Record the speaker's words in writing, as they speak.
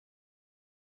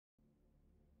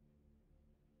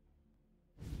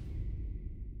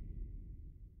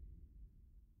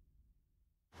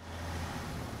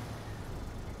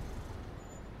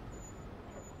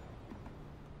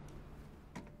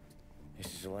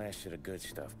is the last of the good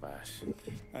stuff, boss.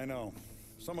 I know.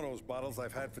 Some of those bottles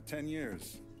I've had for 10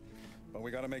 years. But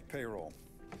we gotta make payroll.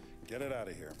 Get it out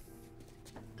of here.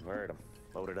 Heard him.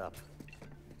 Load it up.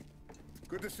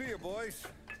 Good to see you, boys.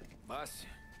 Boss,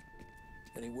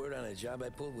 any word on a job I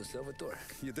pulled with Salvatore?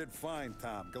 You did fine,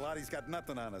 Tom. Galati's got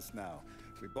nothing on us now.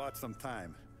 We bought some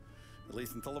time. At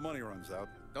least until the money runs out.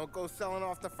 Don't go selling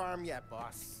off the farm yet,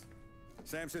 boss.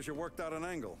 Sam says you worked out an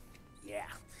angle. Yeah,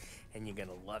 and you're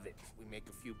gonna love it. We make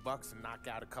a few bucks and knock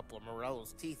out a couple of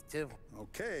Morello's teeth, too.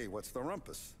 Okay, what's the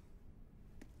rumpus?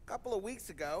 A couple of weeks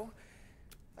ago,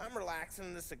 I'm relaxing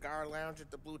in the cigar lounge at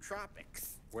the Blue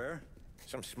Tropics. Where?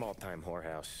 Some small-time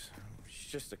whorehouse. It's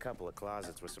just a couple of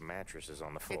closets with some mattresses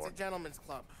on the floor. It's a gentleman's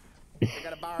club. They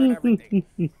got a bar and everything.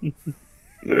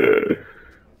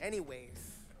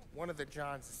 Anyways, one of the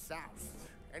Johns is south,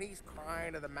 and he's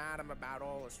crying to the madam about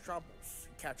all his troubles.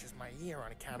 He catches my ear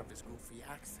on account of his goofy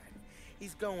accent.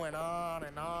 He's going on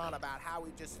and on about how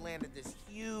he just landed this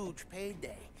huge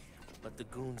payday, but the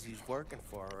goons he's working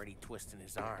for are already twisting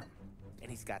his arm, and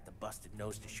he's got the busted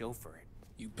nose to show for it.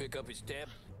 You pick up his tab?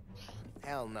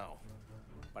 Hell no.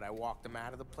 But I walked him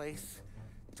out of the place,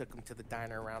 took him to the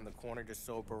diner around the corner to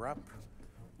sober up.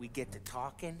 We get to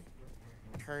talking.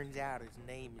 Turns out his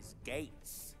name is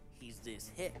Gates. He's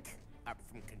this hick up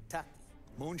from Kentucky.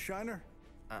 Moonshiner?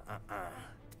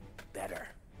 Better.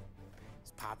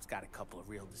 His pop's got a couple of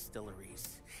real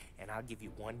distilleries, and I'll give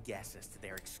you one guess as to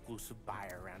their exclusive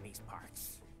buyer around these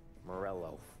parts.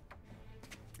 Morello.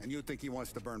 And you think he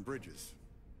wants to burn bridges?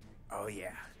 Oh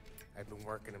yeah. I've been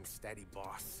working him steady,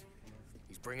 boss.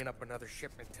 He's bringing up another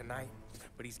shipment tonight,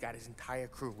 but he's got his entire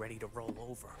crew ready to roll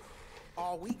over.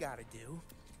 All we gotta do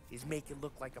is make it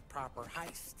look like a proper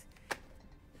heist.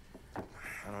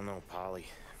 I don't know, Polly.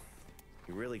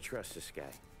 You really trust this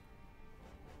guy?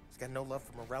 He's got no love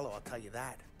for Morello, I'll tell you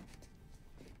that.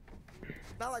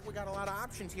 It's not like we got a lot of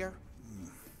options here.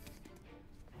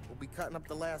 We'll be cutting up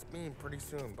the last beam pretty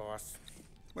soon, boss.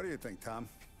 What do you think, Tom?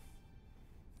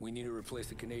 We need to replace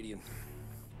the Canadian.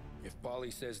 If Polly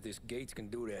says this Gates can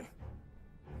do that,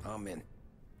 I'm in.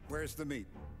 Where's the meet?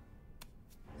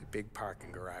 The big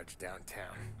parking garage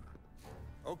downtown.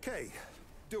 Okay,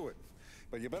 do it.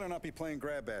 But you better not be playing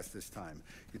grab ass this time.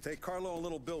 You take Carlo and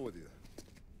Little Bill with you.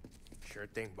 Sure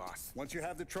thing, boss. Once you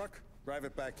have the truck, drive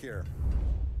it back here.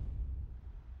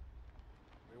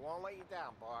 We won't let you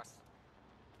down, boss.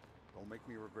 Don't make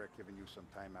me regret giving you some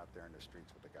time out there in the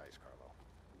streets with the guys, Carlo.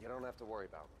 You don't have to worry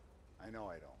about me. I know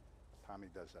I don't. Tommy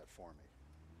does that for me.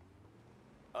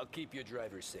 I'll keep your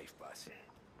driver safe, boss.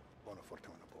 Buona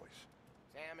fortuna, boys.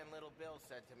 Sam and Little Bill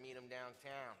said to meet him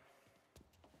downtown.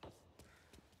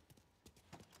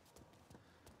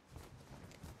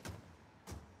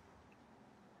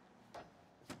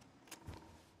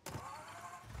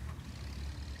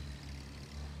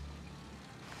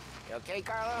 You okay,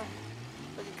 Carlo?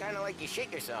 Looking kind of like you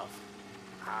shit yourself.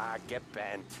 Ah, get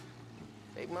bent.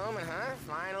 Big moment, huh?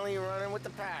 Finally running with the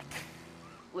pack.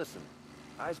 Listen,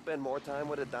 I spend more time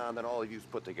with a Don than all of yous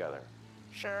put together.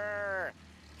 Sure.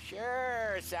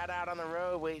 Sat out on the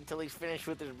road waiting till he's finished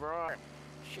with his broad.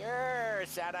 Sure,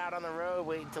 sat out on the road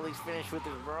waiting till he's finished with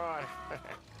his broad.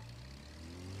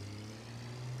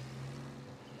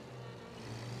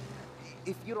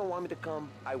 If you don't want me to come,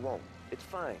 I won't. It's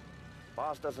fine.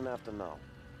 Boss doesn't have to know.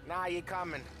 Nah, you're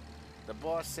coming. The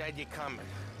boss said you're coming.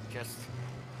 Just,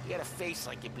 you got a face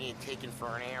like you're being taken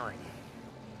for an airing.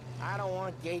 I don't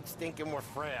want Gates thinking we're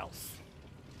frails.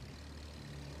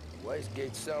 Why is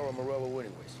Gates sour on Morello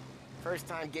anyways? First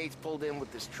time Gates pulled in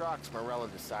with his trucks, Morello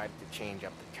decided to change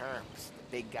up the terms.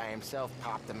 The big guy himself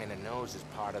popped him in the nose as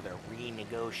part of their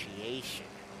renegotiation.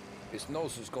 His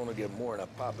nose is gonna get more than a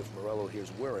pop if Morello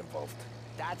hears we're involved.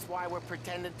 That's why we're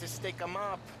pretending to stick him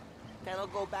up. Then he'll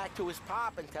go back to his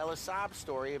pop and tell a sob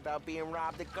story about being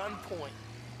robbed at gunpoint.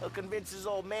 He'll convince his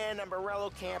old man that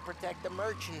Morello can't protect the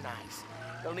merchandise.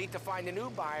 They'll need to find a new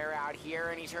buyer out here,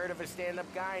 and he's heard of a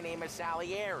stand-up guy named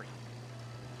Salieri.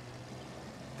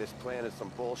 This plan is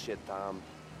some bullshit, Tom.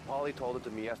 Paulie told it to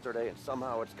me yesterday, and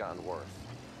somehow it's gotten worse.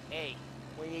 Hey,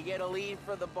 when you get a lead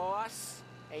for the boss,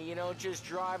 and you don't just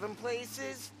drive him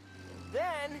places,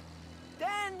 then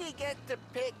you get to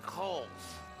pick holes.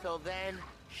 Till then,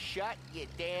 shut your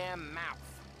damn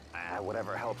mouth.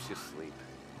 Whatever helps you sleep.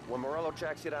 When Morello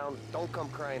tracks you down, don't come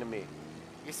crying to me.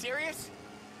 You serious?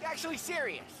 You actually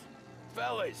serious?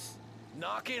 Fellas,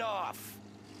 knock it off.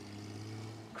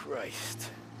 Christ.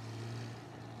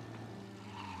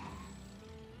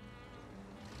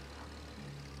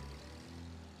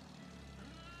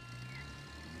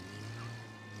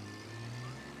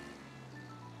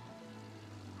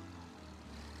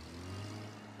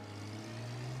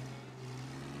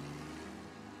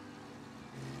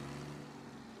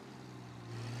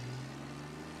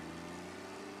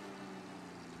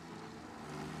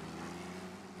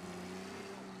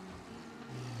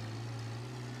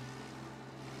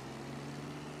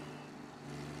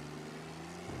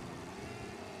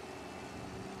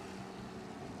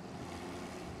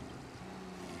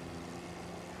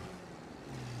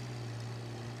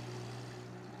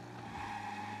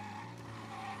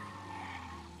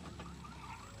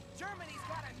 Germany's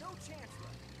got a new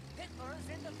chancellor. Hitler's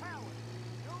into power.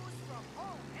 News from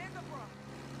home and abroad.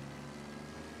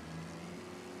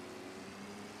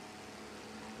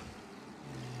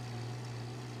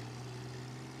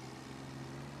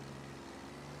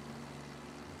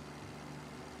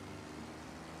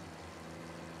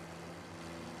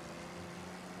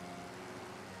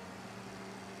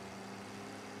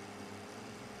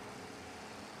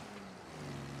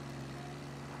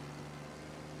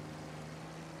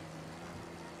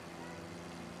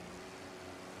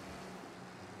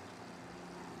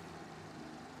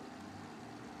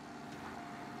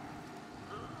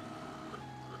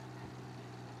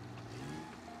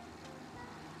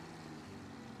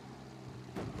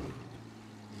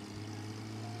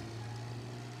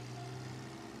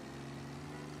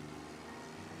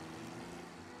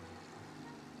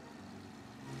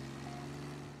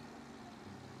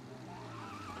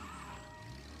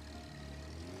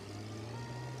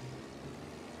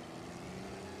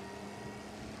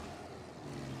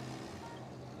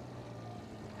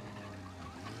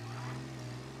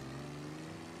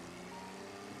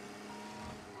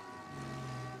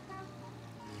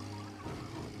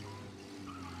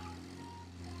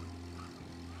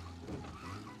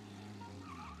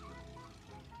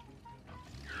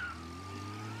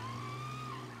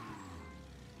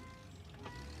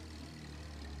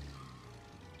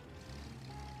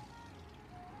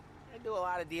 I do a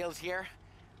lot of deals here.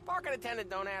 Parking attendant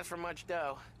don't ask for much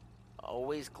dough.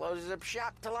 Always closes up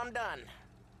shop till I'm done.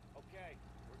 Okay,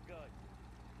 we're good.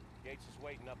 Gates is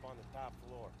waiting up on the top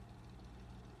floor.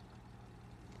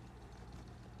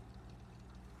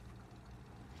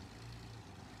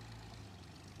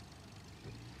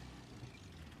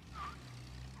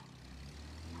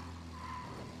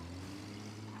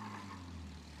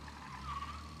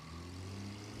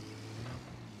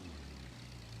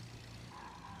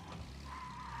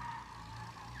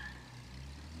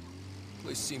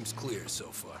 Place seems clear so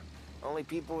far. Only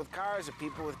people with cars are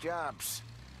people with jobs.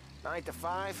 9 to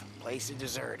 5, place is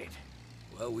deserted.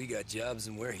 Well, we got jobs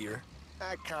and we're here.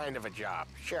 That kind of a job,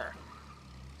 sure.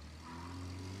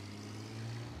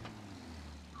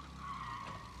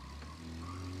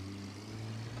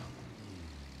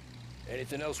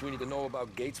 Anything else we need to know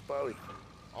about Gates, Polly?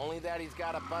 Only that he's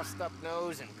got a bust-up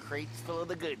nose and crates full of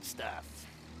the good stuff.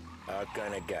 Our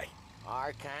kind of guy.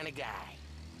 Our kind of guy.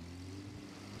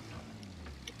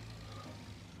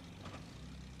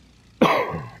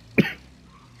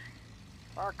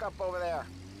 Park up over there.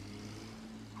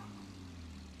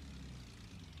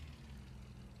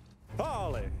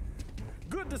 Polly,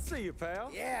 good to see you,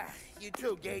 pal. Yeah, you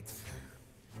too, Gates.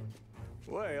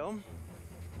 Well,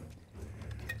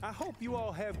 I hope you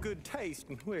all have good taste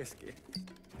in whiskey.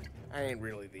 I ain't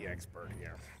really the expert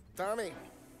here. Tommy.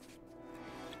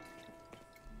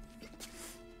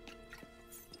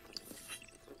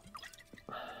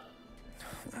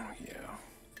 Oh, yeah.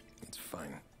 It's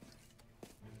fine.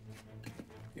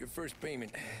 Your first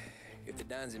payment. If the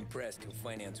Don's impressed, he'll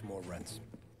finance more runs.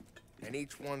 And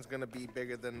each one's gonna be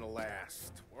bigger than the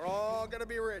last. We're all gonna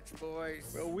be rich,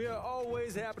 boys. Well, we're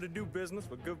always happy to do business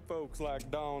with good folks like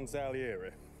Don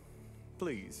Salieri.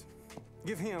 Please,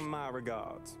 give him my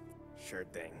regards. Sure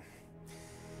thing.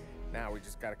 Now we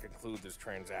just gotta conclude this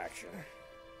transaction.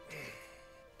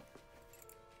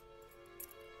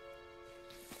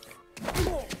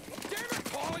 Oh, damn it,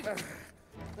 Polly!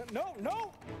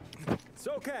 No! It's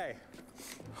okay.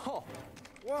 Oh,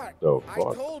 What? Oh, I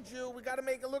fuck. told you we gotta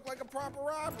make it look like a proper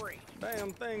robbery.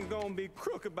 damn thing's gonna be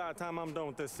crooked by the time I'm done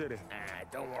with this city. Ah,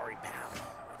 don't worry, pal.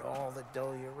 With all the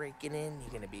dough you're raking in,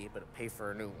 you're gonna be able to pay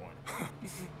for a new one.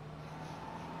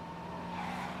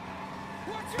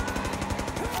 Watch out!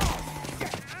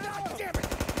 Oh, damn it!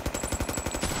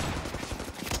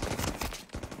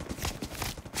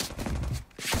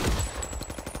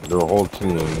 The whole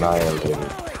team annihilated.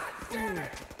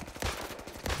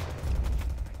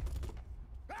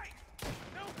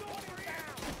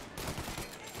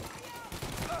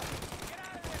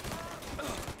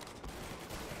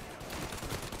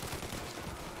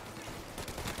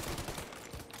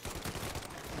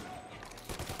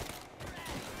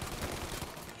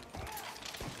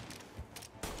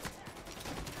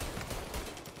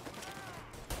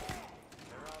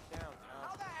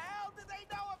 How the hell did they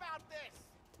know about this?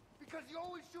 Because you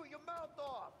always shoot your mouth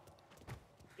off.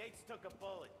 Gates took a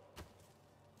bullet.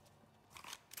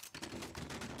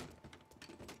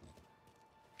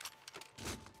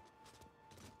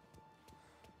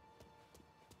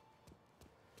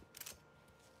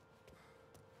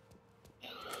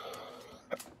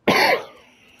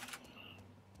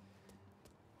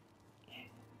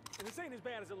 And this ain't as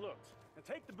bad as it looks. Now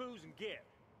take the booze and get.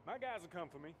 My guys will come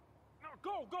for me.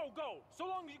 Go, go, go! So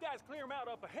long as you guys clear him out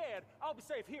up ahead, I'll be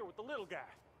safe here with the little guy.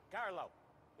 Carlo,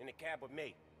 in the cab with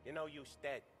me. You know you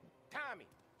stead. Tommy,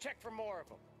 check for more of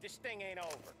them. This thing ain't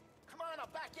over. Come on, I'll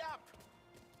back you up.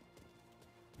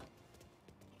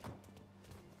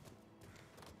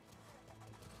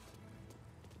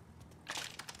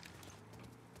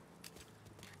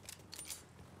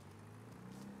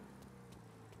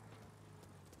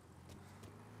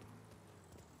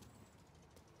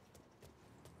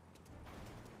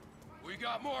 We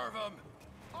got more of them.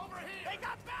 Over here! They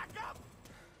got backup!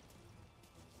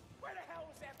 Where the hell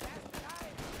was that bastard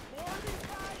hiding? More of these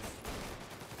guys?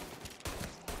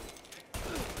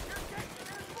 You're getting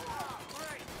there's more!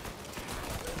 Great!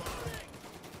 Reloading!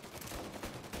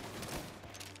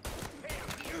 Hey,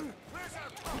 I'm here! Where's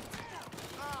our pump?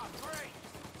 Ah, great!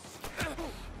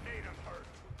 Need him hurt.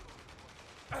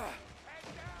 Head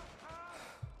down, Tom!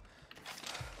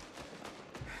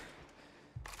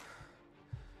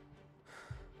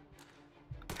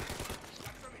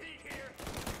 Got some heat here!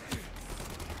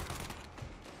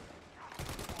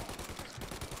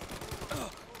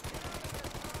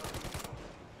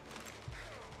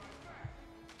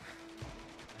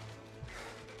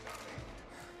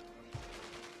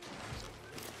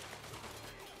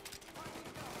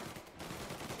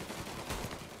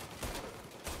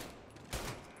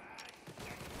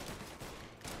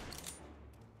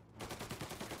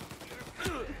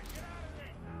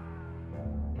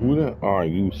 Who the are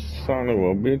you, son of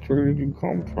a bitch? Where did you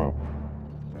come from?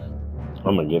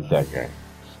 I'm gonna get that guy.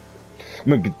 I'm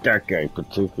gonna get that guy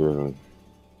particularly.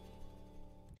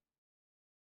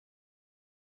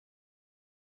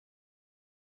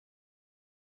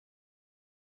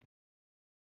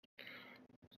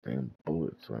 Damn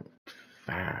bullets went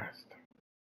fast.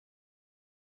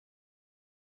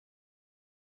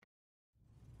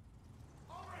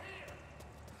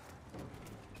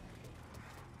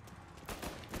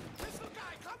 Missile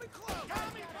guy coming close!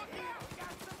 Tommy, look out!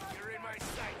 You're in my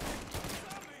sight!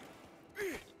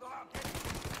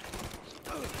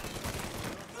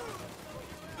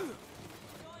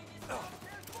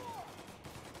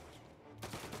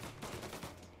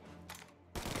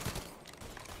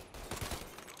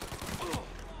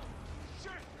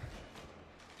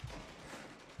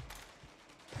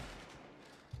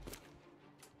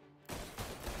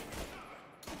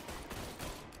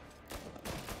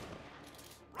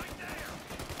 Right there!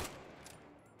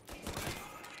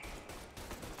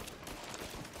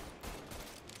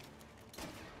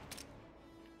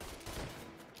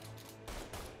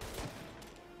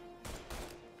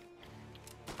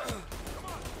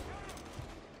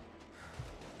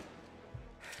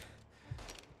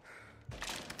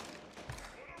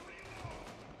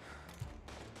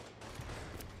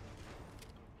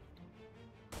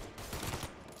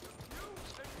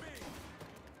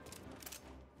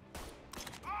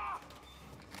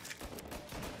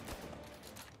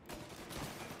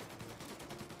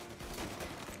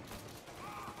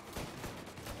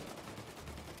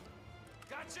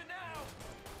 Gotcha now!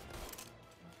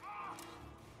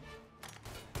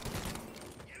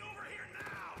 Get over here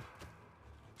now!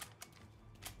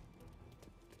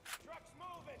 Truck's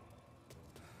moving!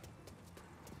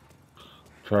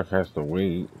 Truck has to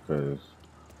wait because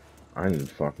I need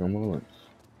fucking bullets.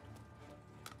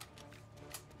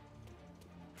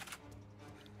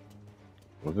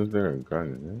 Wasn't there a gun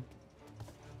in there?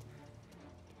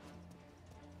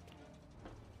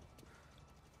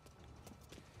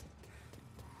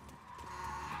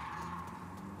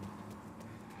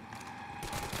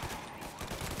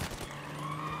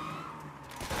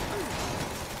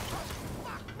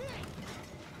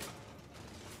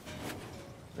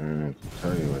 I don't know what to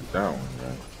tell you with that one,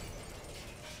 man.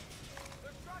 The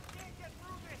truck can't get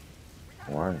through this! We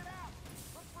gotta Why? get out!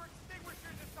 Look for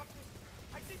extinguishers or something!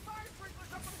 I see fire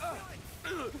sprinklers up on the ceiling!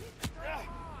 Turn them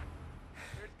on!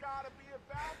 There's gotta be a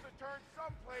valve to turn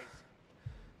someplace!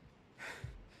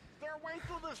 Is there a way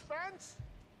through this fence?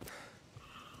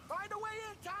 Find a way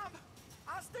in, Tom!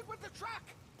 I'll stick with the truck!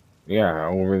 Yeah,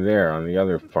 over there on the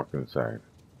other fucking side.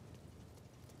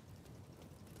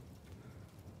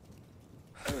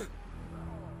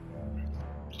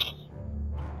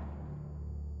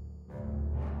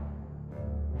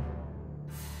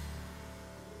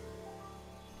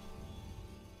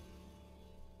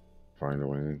 Find a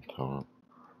way in time.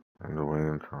 Find a way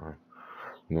in time.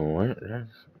 You know what?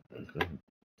 That's a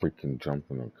freaking jump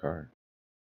in the car.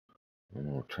 You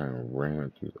know, trying to ram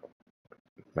it through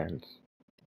the fence.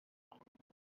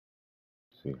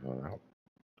 See how that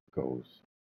goes.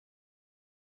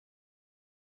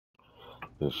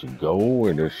 Does she go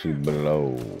or does she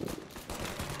blow?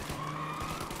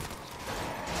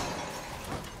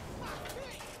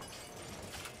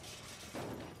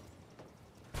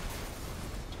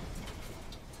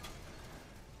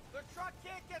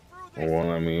 won't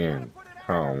let me in.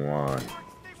 Come on.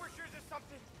 Extinguishers or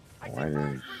something. I Why see didn't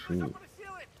fire you sprinklers shoot? up on the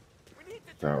ceiling. We need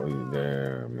to That turn was them on.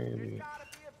 there, There's maybe. gotta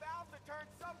be a valve to turn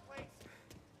someplace.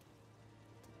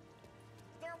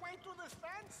 Is there a way through this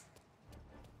fence?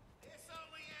 This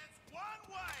only ends one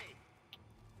way.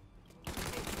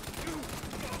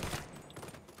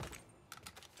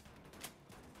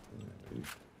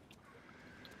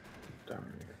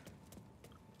 Dying.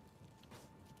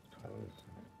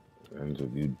 Ends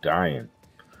with you dying.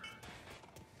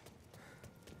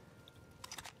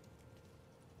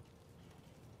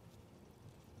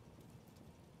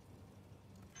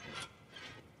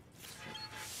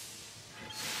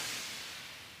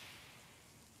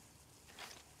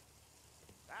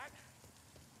 That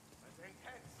was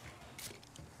intense.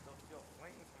 Still feel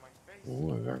flames on my face.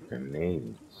 Ooh, I got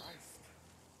grenades. Christ.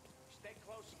 Stay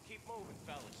close and keep moving,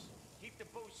 fellas. Keep the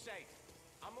boost safe.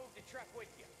 I'll move the truck with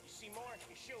you. You see more,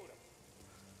 you shoot him.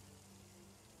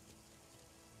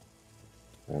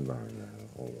 Hold on, man.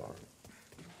 Hold on.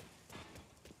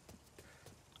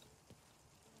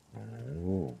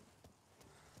 Oh.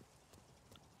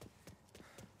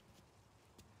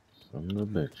 Some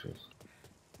of the bitches.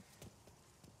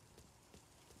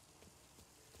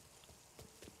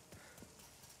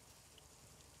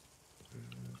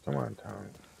 Come on, Tom.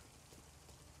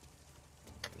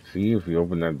 See, if you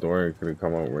open that door, it could have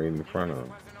come out right in front of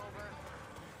him.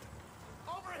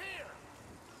 Over here!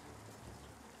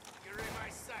 You're in my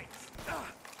sights.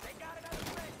 They got another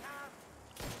friend, Tom.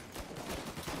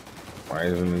 Why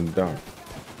isn't he done?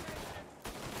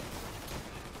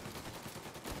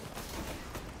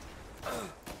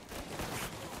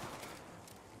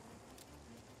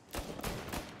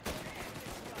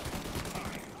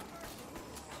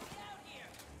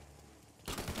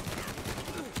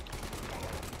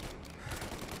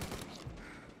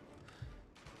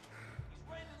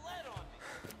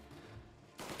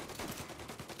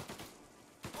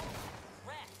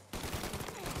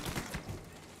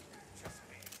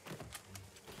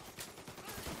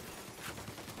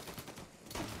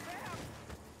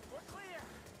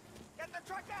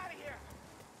 Truck out of here!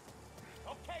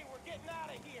 Okay, we're getting out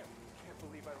of here. Can't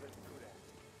believe I lived through that.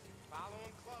 Follow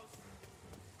him close.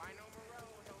 If I know Morello,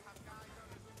 he'll have guys on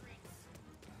the streets.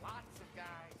 Lots of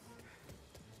guys.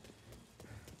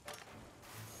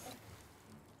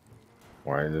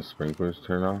 Why did the sprinklers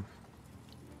turn off?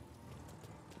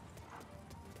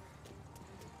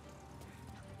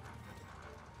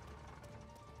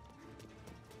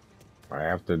 I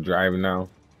have to drive now.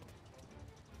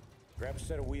 Grab a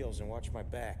set of wheels and watch my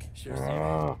back. Sure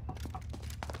thing.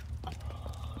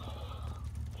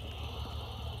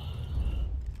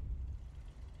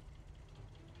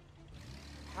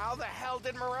 How the hell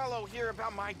did Morello hear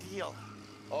about my deal?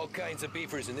 All kinds of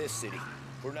beefers in this city.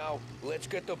 For now, let's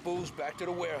get the booze back to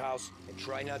the warehouse and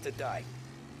try not to die.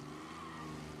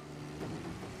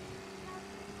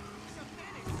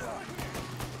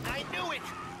 I knew it!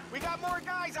 We got more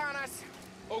guys on us!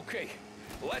 Okay,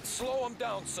 let's slow them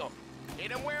down some.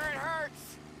 Hit him where it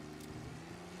hurts!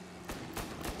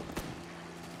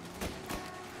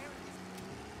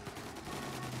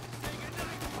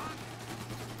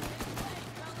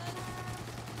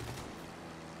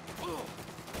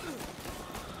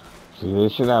 See, they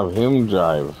should have him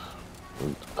drive.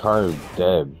 The car is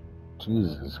dead.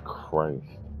 Jesus Christ.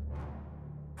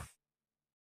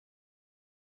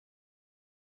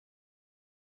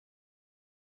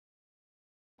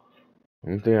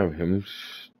 Why don't they have him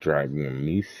driving and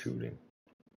me shooting?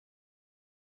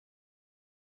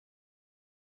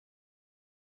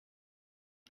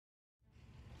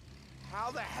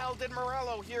 How the hell did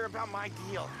Morello hear about my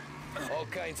deal? All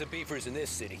kinds of beefers in this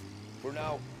city. For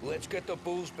now, let's get the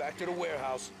booze back to the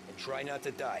warehouse and try not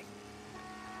to die.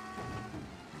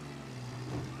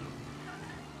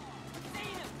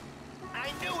 I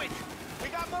knew it! We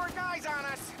got more guys on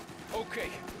us! Okay,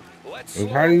 let's Like,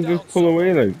 slow how do you them just down pull some.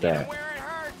 away like Hit him that? where it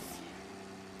hurts!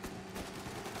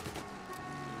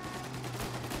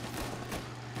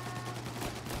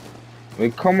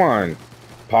 Like, come on,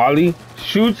 Polly,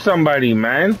 shoot somebody,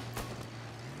 man.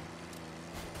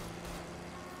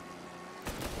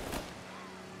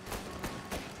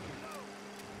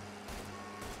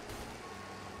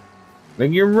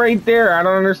 Like, you're right there. I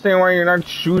don't understand why you're not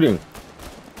shooting.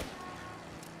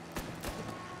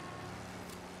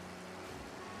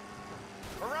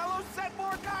 Morello sent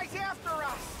more guys after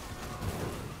us!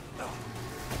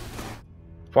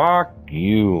 Fuck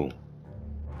you.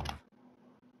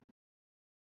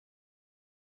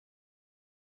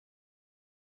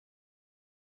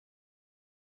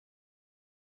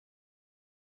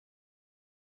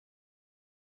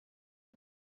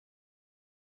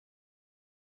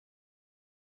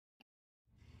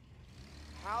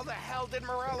 How the hell did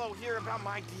Morello hear about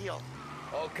my deal?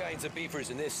 All kinds of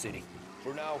beefers in this city.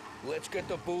 For now, let's get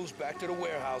the booze back to the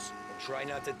warehouse and try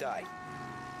not to die.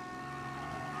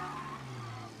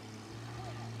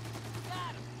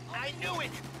 I knew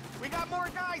it! We got more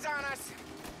guys on us!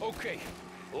 Okay,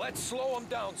 let's slow them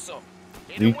down some.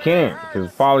 You can't,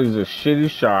 because Polly's a shitty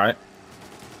shot.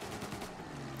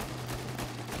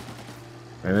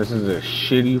 And this is a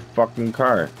shitty fucking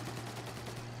car.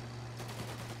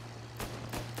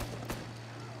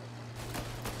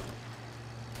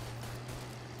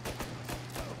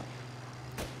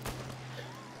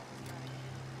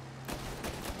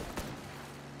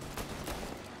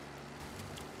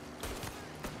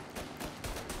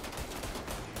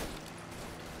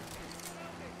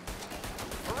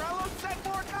 Morello sent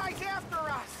more guys after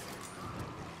us!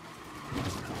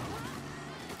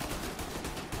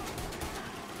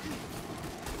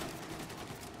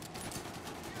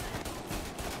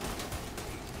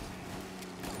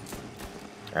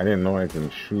 I didn't know I can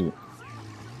shoot.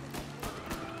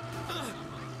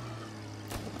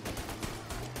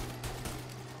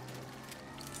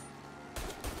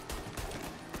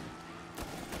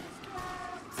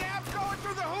 Sam's going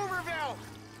through the Hooverville!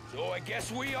 So I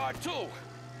guess we are too.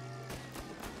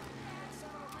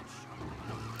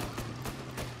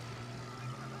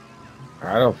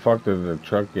 How the fuck did the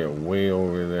truck get way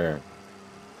over there?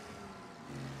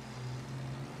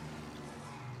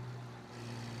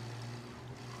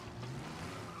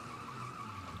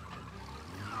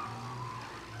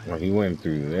 Well, he went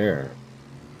through there.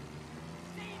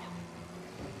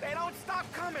 They don't stop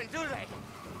coming, do they?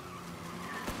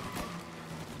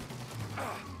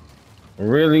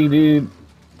 Really, dude?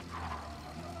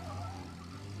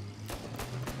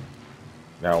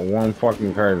 That one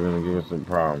fucking car is gonna give us a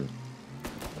problem.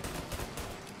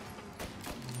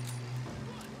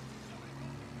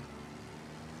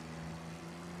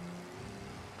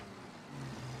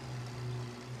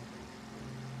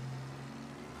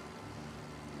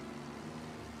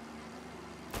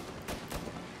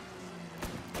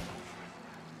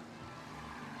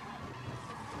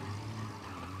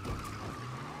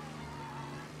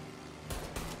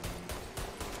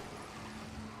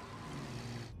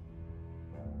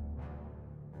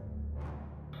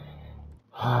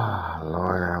 Ah,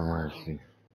 Lord have mercy.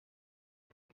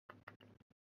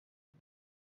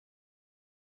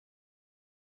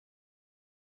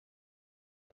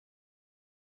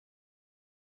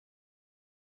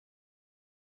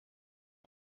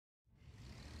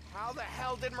 How the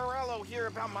hell did Morello hear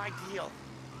about my deal?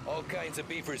 All kinds of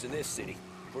beefers in this city.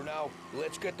 For now,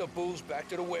 let's get the booze back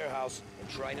to the warehouse and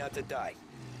try not to die.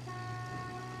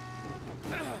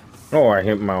 Oh, I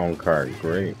hit my own car.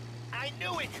 Great. I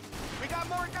knew it! We got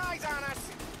more guys on us!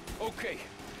 Okay,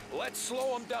 let's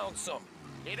slow them down some.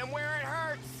 Hit him where it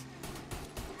hurts!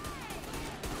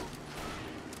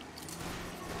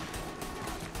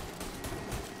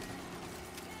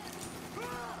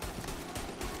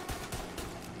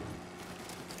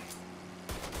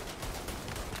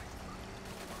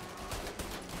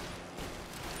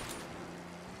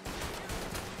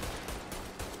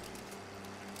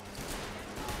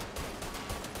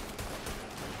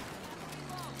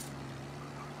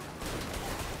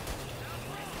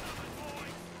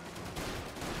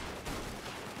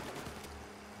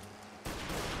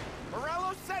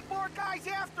 Morello sent more guys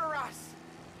after us!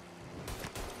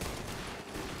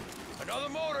 Another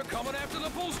motor coming after the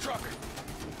booze truck.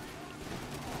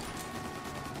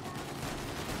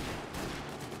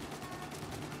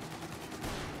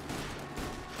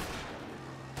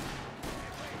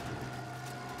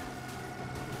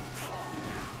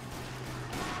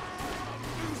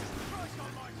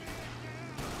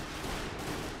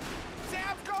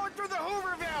 Sam's going through the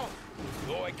Hooverville!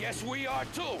 So I guess we are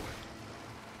too.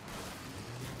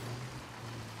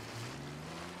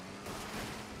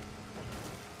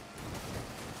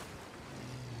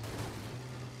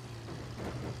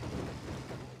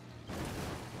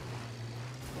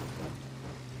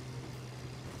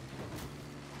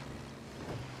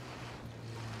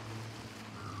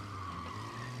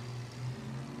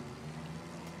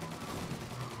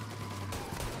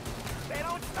 They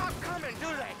don't stop coming, do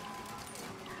they?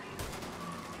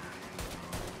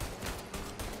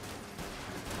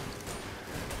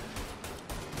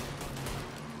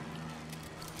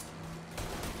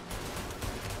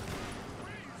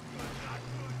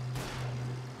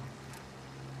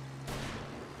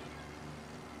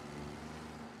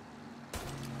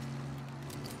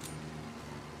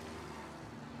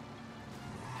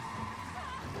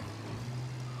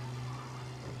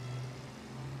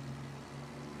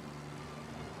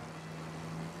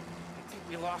 I think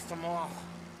we lost them all.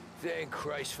 Thank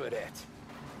Christ for that.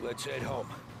 Let's head home.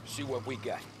 See what we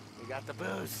got. We got the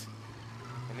booze.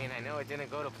 I mean, I know it didn't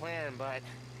go to plan, but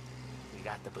we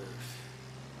got the booze.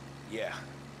 Yeah.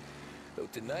 So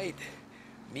tonight,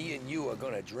 me and you are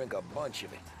gonna drink a bunch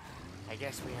of it. I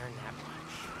guess we earned that much.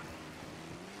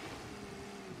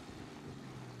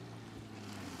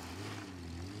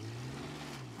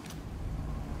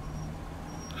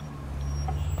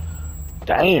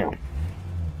 Damn.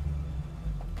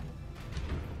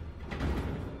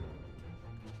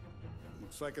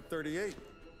 Looks like a 38.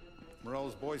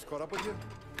 Morello's boys caught up with you?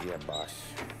 Yeah, boss.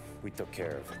 We took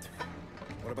care of it.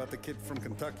 What about the kid from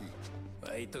Kentucky?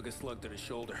 He took a slug to the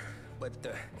shoulder, but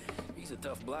he's a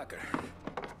tough blocker.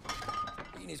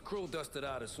 He and his crew dusted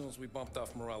out as soon as we bumped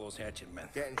off Morello's hatchet men.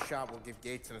 Getting shot will give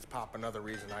Gates and his pop another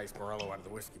reason to ice Morello out of the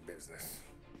whiskey business.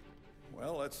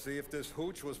 Well, let's see if this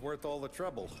hooch was worth all the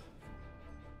trouble.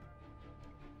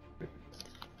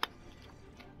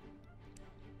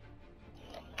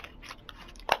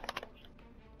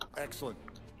 Excellent.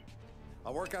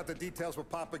 I'll work out the details with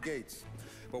Papa Gates.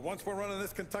 But once we're running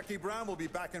this Kentucky Brown, we'll be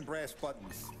back in brass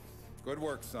buttons. Good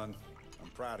work, son. I'm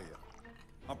proud of you.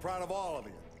 I'm proud of all of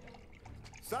you.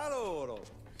 Saludo!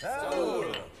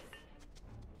 Saludo!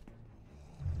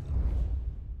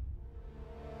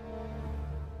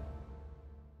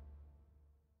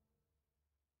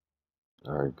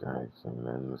 Alright guys, I'm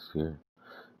gonna end this here.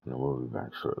 And we'll be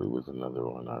back shortly with another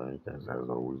one. Alright guys, as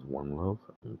always, one love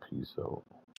and peace out.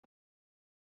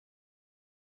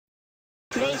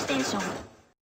 PlayStation